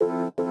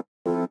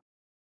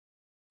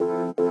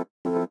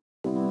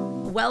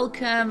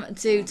Welcome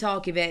to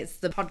Talky Bits,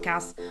 the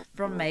podcast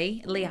from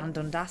me, Leanne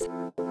Dundas.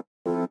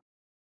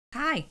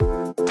 Hi.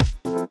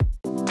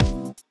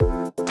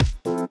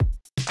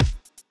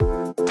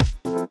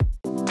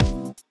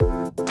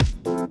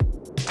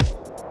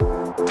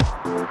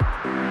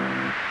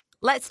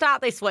 Let's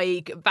start this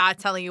week by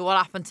telling you what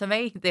happened to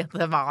me the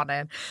other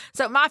morning.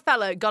 So my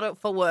fella got up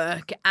for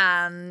work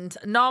and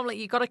normally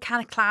you've got to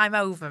kind of climb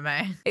over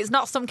me. It's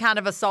not some kind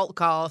of assault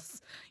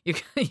course.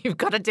 You've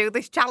got to do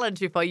this challenge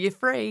before you're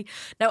free.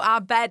 No,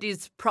 our bed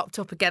is propped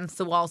up against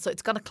the wall, so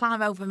it's got to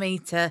climb over me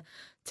to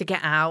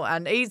get out.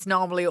 And he's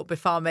normally up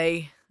before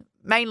me.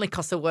 Mainly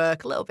because of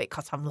work, a little bit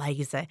because I'm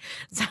lazy.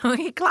 So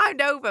he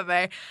climbed over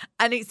me,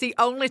 and it's the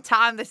only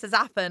time this has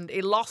happened.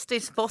 He lost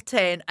his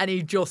footing and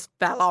he just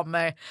fell on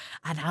me.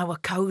 And I was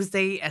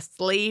cosy,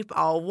 asleep,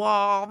 all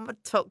warm,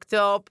 tucked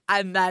up,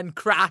 and then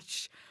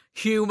crash,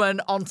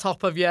 human on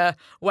top of you,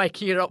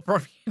 waking you up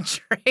from your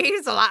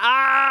dreams. I'm like,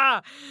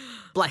 ah!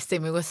 Bless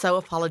him, he was so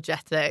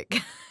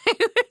apologetic.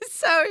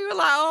 He was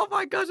like, oh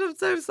my gosh, I'm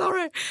so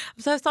sorry. I'm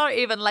so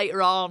sorry. Even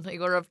later on, he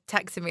would have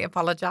texted me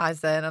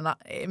apologising. And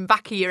in the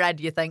back of your head,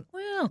 you think,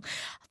 well,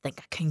 I think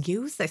I can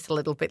use this a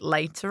little bit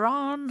later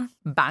on.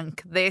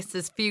 Bank this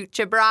as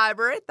future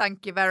bribery.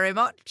 Thank you very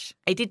much.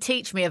 He did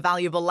teach me a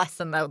valuable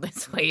lesson, though,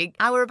 this week.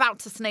 I were about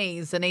to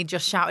sneeze and he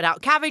just shouted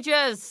out,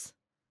 cabbages!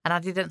 And I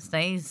didn't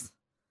sneeze.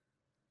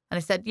 And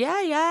he said,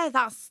 yeah,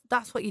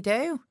 that's what you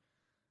do.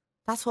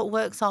 That's what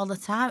works all the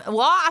time.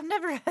 What? I've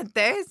never heard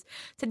this.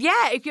 I said,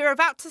 yeah, if you're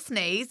about to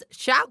sneeze,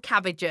 shout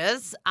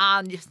cabbages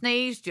and your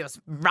sneeze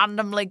just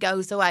randomly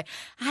goes away.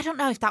 I don't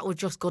know if that was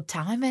just good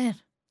timing.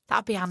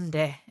 That'd be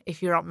handy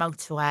if you're on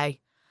motorway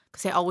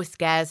because it always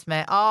scares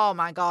me. Oh,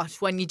 my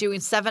gosh, when you're doing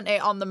 70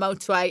 on the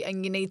motorway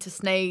and you need to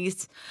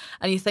sneeze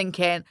and you're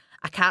thinking,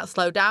 I can't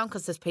slow down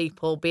because there's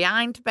people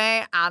behind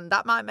me and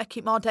that might make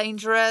it more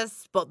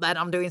dangerous. But then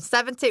I'm doing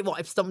 70. What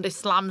if somebody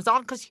slams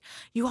on? Because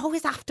you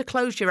always have to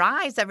close your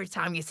eyes every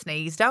time you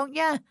sneeze, don't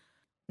you?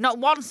 Not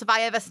once have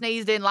I ever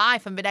sneezed in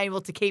life and been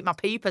able to keep my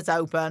peepers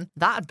open.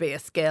 That'd be a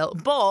skill.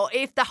 But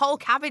if the whole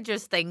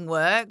cabbages thing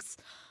works,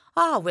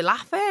 oh, we're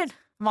laughing.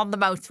 I'm on the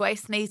motorway,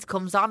 sneeze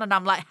comes on and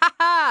I'm like,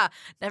 ha,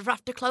 never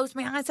have to close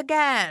my eyes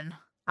again.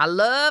 I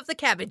love the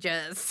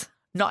cabbages.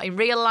 Not in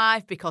real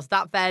life because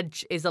that veg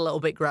is a little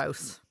bit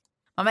gross.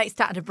 My mate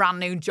started a brand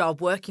new job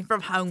working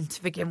from home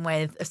to begin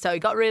with. So he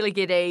got really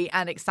giddy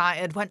and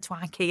excited, went to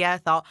IKEA,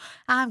 thought,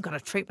 I'm going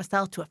to treat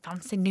myself to a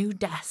fancy new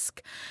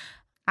desk.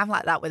 I'm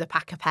like that with a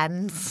pack of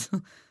pens.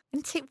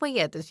 Isn't it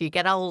weird as you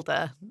get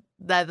older?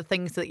 They're the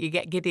things that you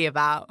get giddy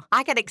about.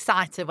 I get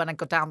excited when I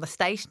go down the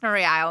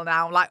stationery aisle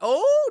now. I'm like,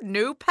 oh,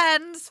 new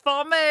pens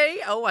for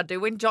me. Oh, I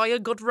do enjoy a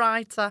good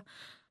writer.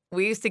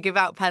 We used to give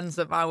out pens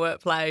at my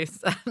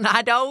workplace and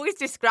I'd always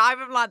describe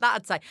them like that.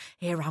 I'd say,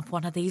 here, have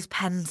one of these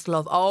pens,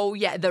 love. Oh,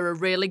 yeah, they're a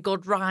really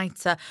good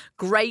writer.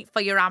 Great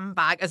for your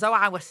handbag, as though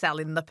I was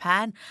selling the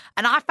pen.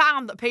 And I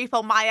found that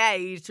people my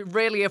age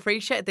really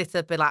appreciate this.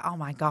 They'd be like, oh,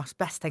 my gosh,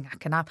 best thing I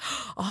can have.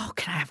 Oh,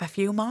 can I have a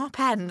few more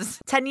pens?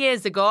 10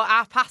 years ago,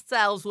 our past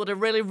selves would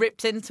have really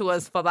ripped into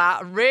us for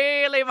that,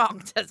 really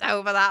mocked us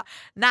over that.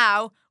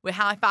 Now, we're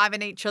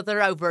high-fiving each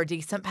other over a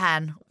decent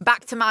pen.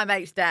 Back to my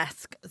mate's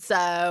desk.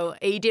 So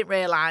he didn't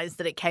realise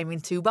that it came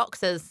in 2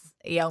 boxes.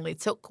 He only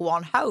took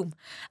one home.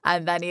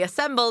 And then he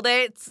assembled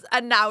it,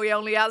 and now he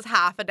only has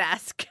half a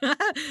desk.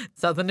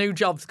 So the new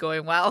job's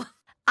going well.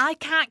 I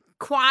can't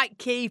quite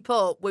keep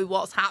up with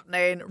what's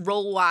happening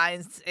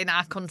rule-wise in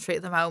our country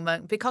at the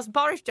moment because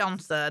Boris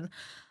Johnson,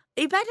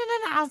 he made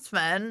an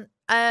announcement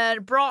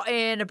and brought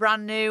in a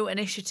brand new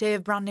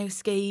initiative, brand new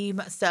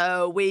scheme.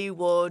 So we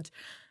would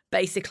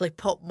basically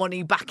put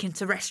money back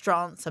into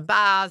restaurants and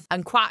bars,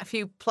 and quite a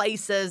few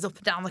places up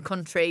and down the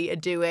country are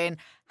doing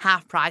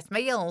half-price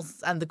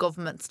meals and the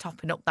government's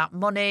topping up that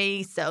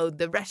money. So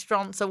the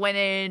restaurants are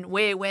winning,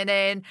 we're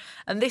winning,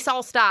 and this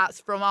all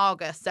starts from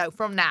August, so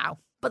from now.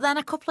 But then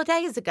a couple of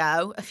days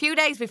ago, a few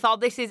days before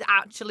this is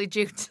actually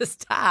due to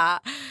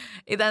start,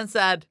 he then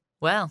said,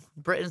 well,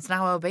 Britain's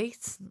now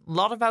obese. A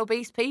lot of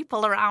obese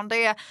people around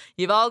here.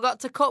 You've all got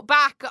to cut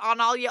back on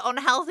all your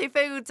unhealthy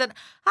foods. And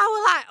I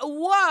was like,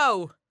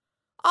 whoa.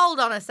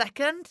 Hold on a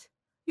second.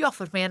 You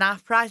offered me an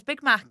half-price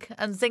Big Mac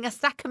and Zinger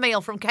Stacker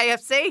meal from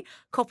KFC a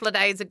couple of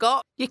days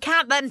ago. You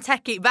can't then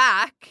take it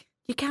back.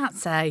 You can't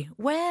say,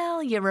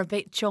 well, you're a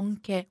bit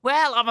chunky.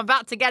 Well, I'm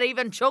about to get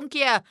even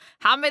chunkier.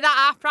 Hand me that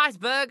half-price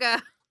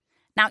burger.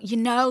 Now, you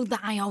know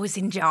that I always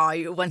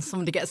enjoy when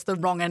somebody gets the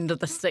wrong end of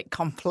the stick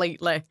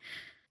completely.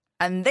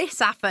 And this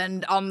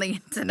happened on the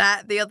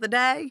internet the other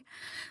day.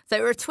 So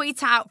there was a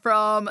tweet out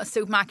from a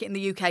supermarket in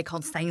the UK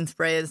called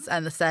Sainsbury's,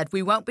 and they said,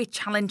 we won't be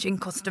challenging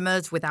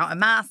customers without a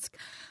mask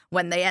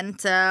when they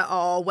enter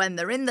or when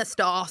they're in the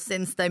store,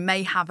 since they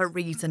may have a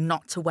reason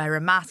not to wear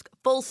a mask.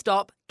 Full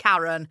stop,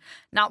 Karen.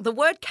 Now, the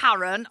word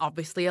Karen,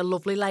 obviously a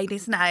lovely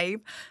lady's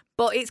name,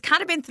 but it's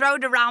kind of been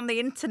thrown around the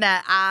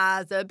internet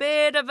as a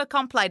bit of a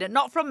complaint.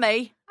 Not from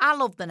me. I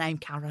love the name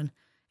Karen.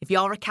 If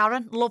you're a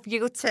Karen, love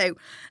you too.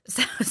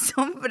 So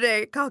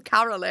somebody called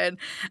Carolyn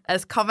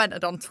has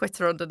commented on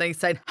Twitter underneath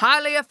saying,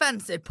 highly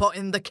offensive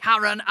putting the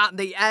Karen at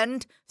the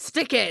end.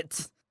 Stick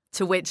it.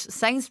 To which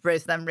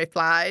Sainsbury's then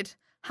replied,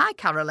 hi,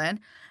 Carolyn.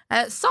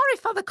 Sorry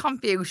for the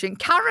confusion.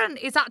 Karen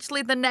is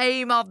actually the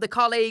name of the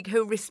colleague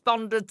who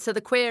responded to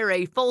the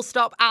query. Full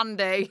stop,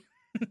 Andy.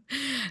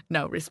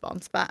 No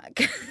response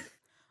back.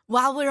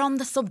 While we're on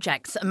the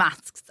subject of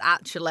masks,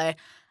 actually,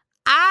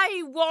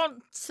 I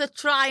want to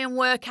try and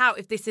work out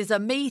if this is a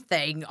me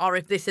thing or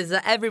if this is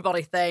an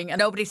everybody thing and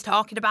nobody's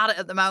talking about it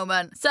at the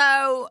moment.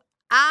 So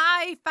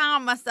I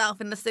found myself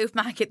in the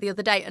supermarket the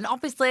other day and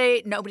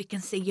obviously nobody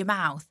can see your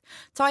mouth.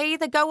 So I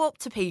either go up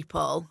to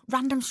people,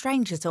 random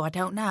strangers who I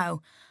don't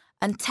know,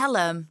 and tell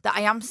them that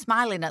I am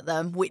smiling at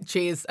them, which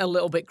is a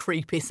little bit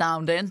creepy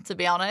sounding, to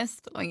be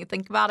honest, when you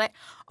think about it.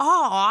 Or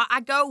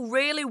I go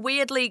really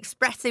weirdly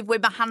expressive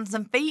with my hands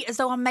and feet as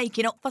though I'm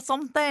making up for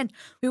something.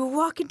 We were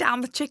walking down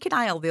the chicken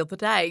aisle the other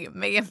day,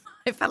 me and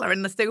my fella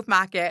in the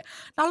supermarket,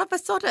 and all of a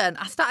sudden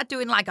I started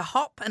doing like a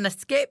hop and a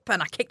skip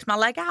and I kicked my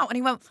leg out and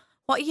he went,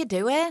 what are you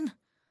doing?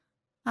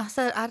 I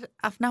said,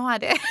 I've no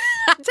idea.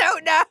 I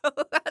don't know.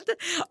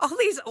 All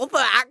these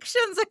other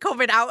actions are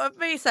coming out of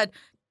me. He said,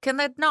 can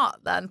they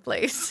not then,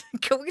 please?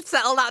 Can we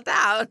settle that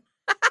down?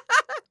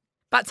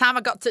 By the time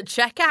I got to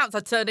checkouts, I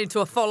turned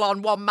into a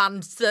full-on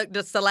one-man Cirque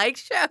du Soleil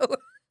show.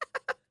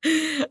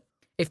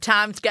 If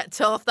times get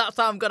tough, that's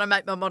how I'm going to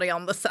make my money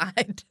on the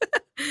side.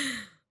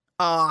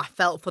 Oh, I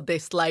felt for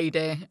this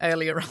lady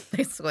earlier on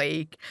this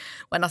week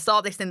when I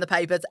saw this in the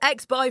papers.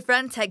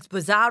 Ex-boyfriend takes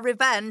bizarre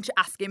revenge,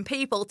 asking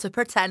people to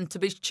pretend to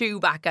be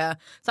Chewbacca.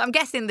 So I'm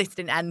guessing this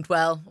didn't end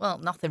well. Well,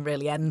 nothing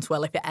really ends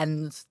well if it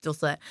ends,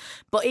 does it?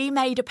 But he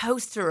made a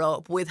poster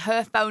up with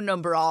her phone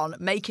number on,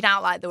 making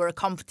out like they were a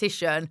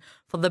competition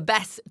for the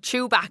best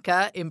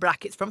Chewbacca, in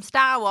brackets from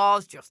Star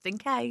Wars, just in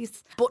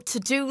case. But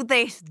to do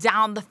this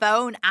down the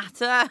phone at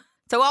her.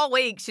 So all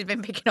week she'd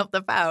been picking up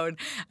the phone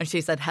and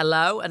she said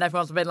hello and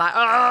everyone's been like,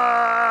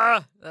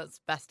 ah, that's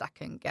best I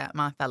can get.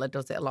 My fella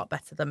does it a lot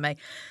better than me.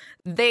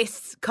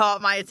 This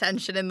caught my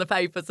attention in the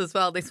papers as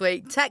well this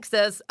week.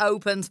 Texas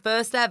opens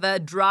first ever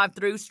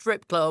drive-through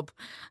strip club.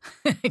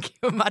 Can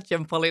you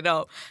imagine pulling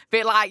up?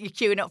 Be like you're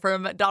queuing up for a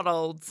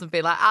McDonald's and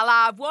be like, I'll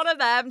have one of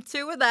them,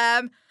 two of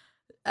them.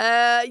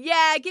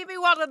 Yeah, give me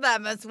one of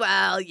them as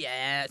well.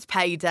 Yeah, it's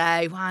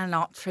payday. Why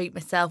not treat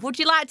myself? Would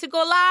you like to go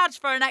large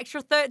for an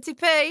extra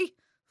 30p?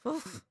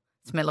 Oof,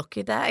 it's my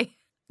lucky day.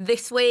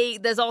 This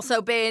week, there's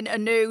also been a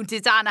new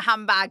designer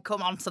handbag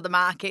come onto the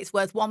market. It's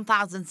worth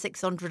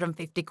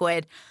 1,650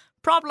 quid.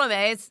 Problem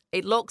is,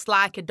 it looks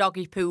like a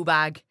doggy poo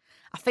bag.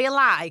 I feel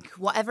like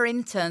whatever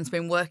intern's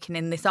been working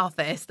in this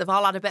office, they've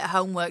all had a bit of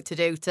homework to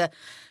do to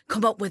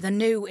come up with a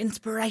new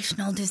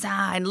inspirational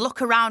design,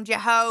 look around your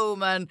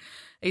home, and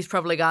he's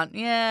probably gone,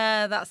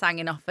 yeah, that's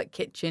hanging off at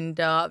kitchen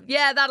door.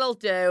 Yeah, that'll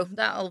do.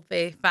 That'll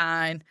be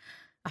fine.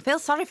 I feel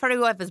sorry for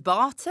whoever's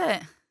bought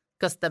it.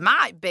 Because there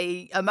might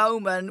be a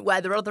moment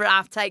where the other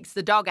half takes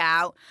the dog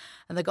out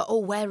and they go, oh,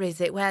 where is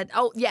it? Where?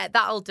 Oh, yeah,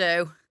 that'll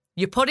do.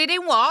 You put it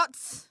in what?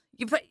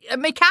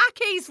 My car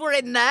keys were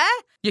in there.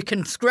 You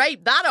can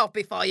scrape that off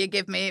before you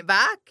give me it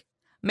back.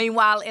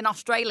 Meanwhile, in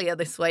Australia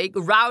this week,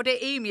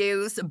 rowdy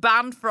emus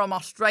banned from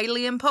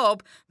Australian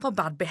pub for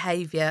bad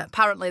behaviour.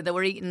 Apparently, they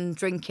were eating and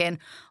drinking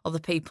other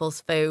people's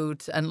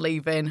food and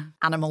leaving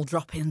animal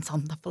droppings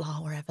on the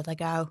floor wherever they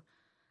go.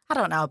 I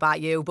don't know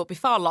about you, but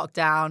before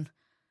lockdown,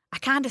 I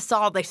kind of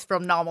saw this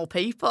from normal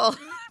people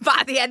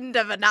by the end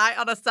of a night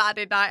on a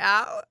Saturday night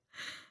out.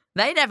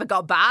 They never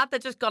got bad. They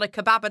just got a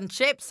kebab and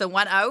chips and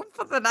went home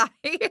for the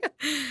night.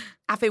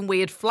 Having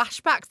weird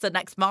flashbacks the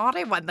next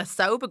morning when they're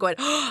sober going,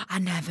 oh, I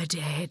never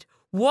did.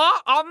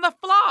 What? On the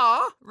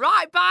floor?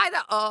 Right by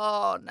the...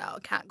 Oh, no,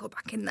 can't go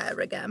back in there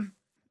again.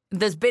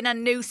 There's been a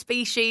new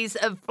species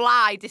of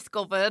fly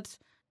discovered.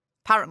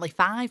 Apparently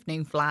 5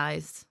 new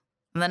flies.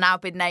 And they're now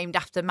been named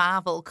after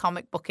Marvel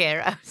comic book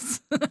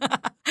heroes.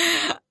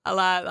 I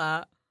like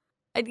that.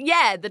 And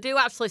yeah, they do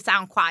actually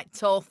sound quite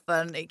tough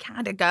and it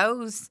kind of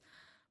goes.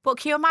 But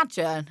can you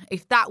imagine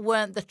if that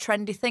weren't the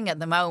trendy thing at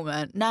the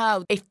moment?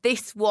 No, if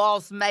this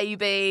was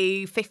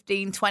maybe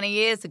 15, 20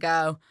 years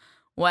ago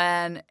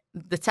when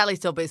the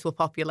Teletubbies were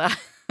popular.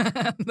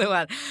 They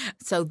went,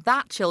 so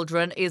that,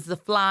 children, is the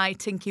fly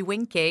Tinky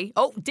Winky.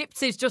 Oh,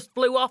 Dipsy's just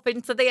flew off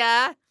into the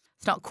air.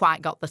 It's not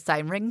quite got the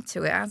same ring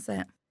to it, has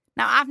it?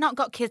 Now, I've not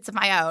got kids of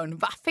my own,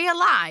 but I feel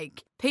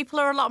like people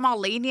are a lot more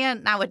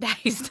lenient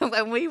nowadays than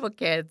when we were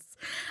kids.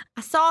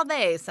 I saw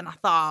this and I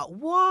thought,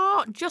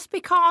 what? Just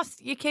because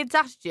your kids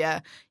asked you,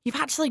 you've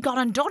actually gone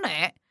and done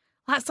it?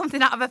 Like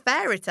something out of a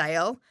fairy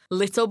tale.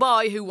 Little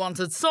boy who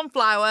wanted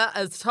sunflower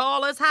as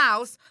tall as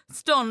house,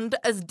 stunned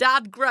as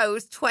dad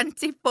grows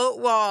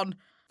 20'1".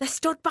 They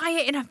stood by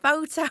it in a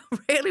photo,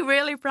 really,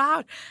 really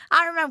proud.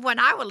 I remember when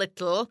I was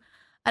little,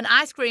 an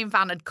ice cream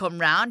van had come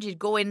round. You'd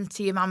go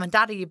into your mum and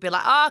daddy. You'd be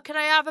like, oh, can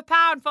I have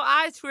 £1 for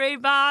ice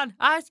cream van?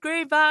 Ice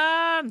cream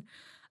van.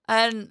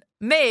 And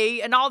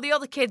me and all the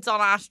other kids on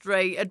our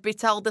street would be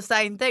told the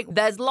same thing.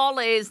 There's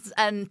lollies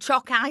and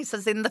chalk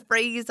ices in the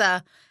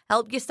freezer.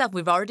 Help yourself.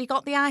 We've already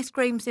got the ice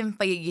creams in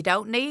for you. You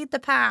don't need the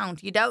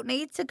pound. You don't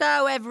need to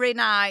go every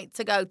night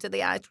to go to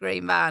the ice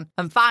cream van.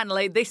 And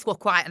finally, this was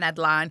quite an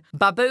headline.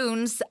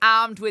 Baboons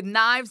armed with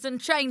knives and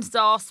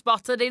chainsaws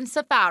spotted in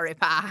safari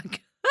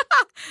park.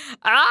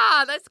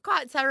 That's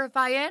quite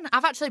terrifying.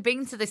 I've actually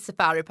been to this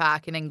safari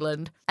park in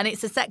England, and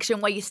it's a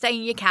section where you stay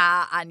in your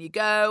car and you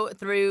go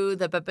through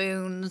the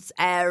baboons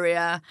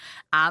area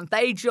and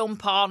they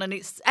jump on, and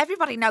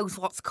everybody knows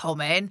what's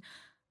coming.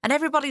 And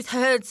everybody's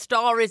heard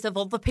stories of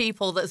other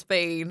people that's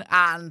been,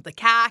 and the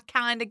car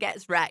kind of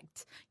gets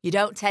wrecked. You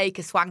don't take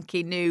a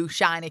swanky new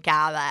shiny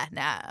car there,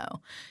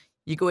 no.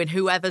 You go in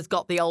whoever's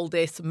got the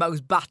oldest,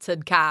 most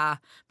battered car.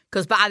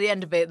 Because by the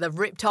end of it, they've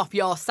ripped off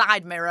your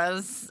side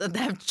mirrors, and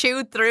they've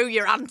chewed through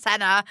your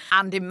antenna,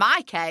 and in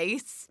my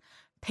case,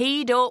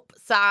 peed up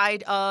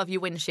side of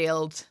your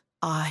windshield.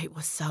 Oh, it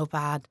was so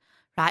bad.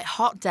 Right,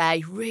 hot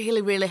day,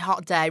 really, really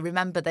hot day.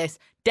 Remember this,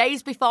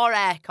 days before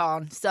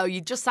aircon. So you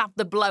just have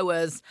the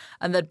blowers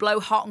and they'd blow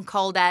hot and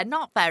cold air.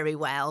 Not very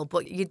well,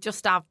 but you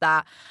just have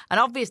that. And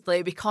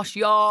obviously, because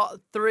you're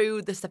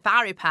through the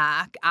safari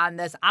park and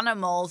there's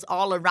animals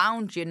all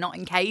around you, not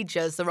in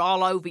cages, they're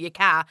all over your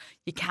car,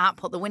 you can't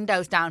put the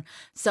windows down.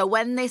 So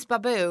when this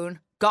baboon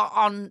got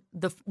on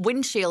the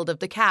windshield of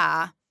the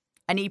car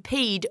and he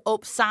peed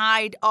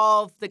upside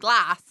of the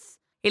glass,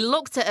 he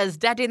looked at us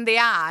dead in the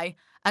eye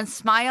and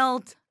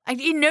smiled. And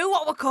he knew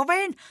what were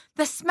coming.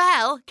 The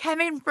smell came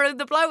in through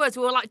the blowers.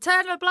 We were like,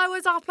 turn the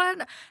blowers off.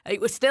 And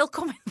it was still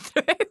coming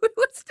through. It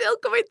was still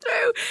coming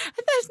through.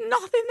 And there's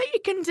nothing that you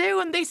can do.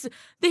 And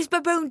this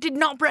baboon did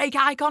not break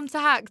eye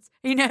contact.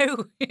 He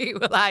knew. He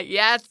was like,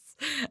 yes,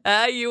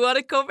 you want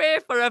to come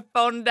here for a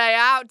fun day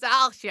out?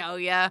 I'll show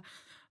you.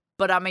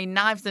 But I mean,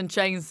 knives and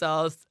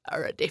chainsaws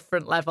are a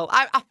different level.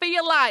 I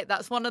feel like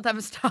that's one of them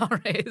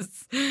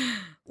stories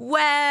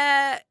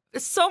where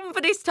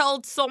somebody's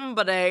told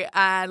somebody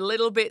and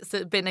little bits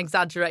have been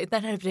exaggerated,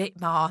 then a bit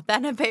more,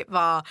 then a bit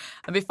more.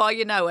 And before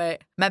you know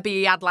it, maybe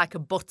he had like a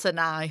butter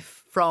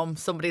knife from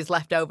somebody's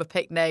leftover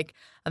picnic.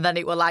 And then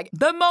it were like,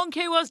 the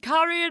monkey was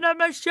carrying a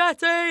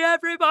machete,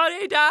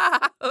 everybody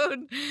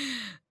down.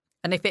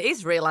 And if it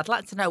is real, I'd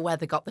like to know where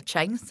they got the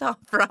chainsaw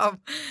from.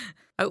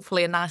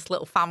 Hopefully a nice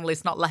little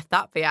family's not left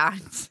that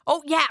behind.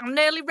 Oh, yeah, I'm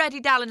nearly ready,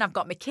 darling. I've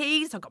got my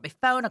keys, I've got my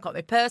phone, I've got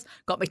my purse,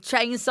 got my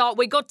chainsaw.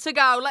 We're good to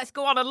go. Let's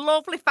go on a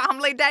lovely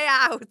family day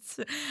out.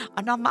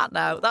 And on that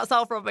note, that's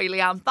all from me,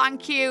 Leanne.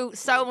 Thank you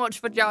so much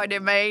for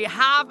joining me.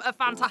 Have a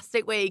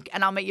fantastic week,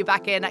 and I'll meet you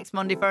back here next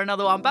Monday for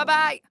another one.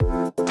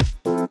 Bye-bye.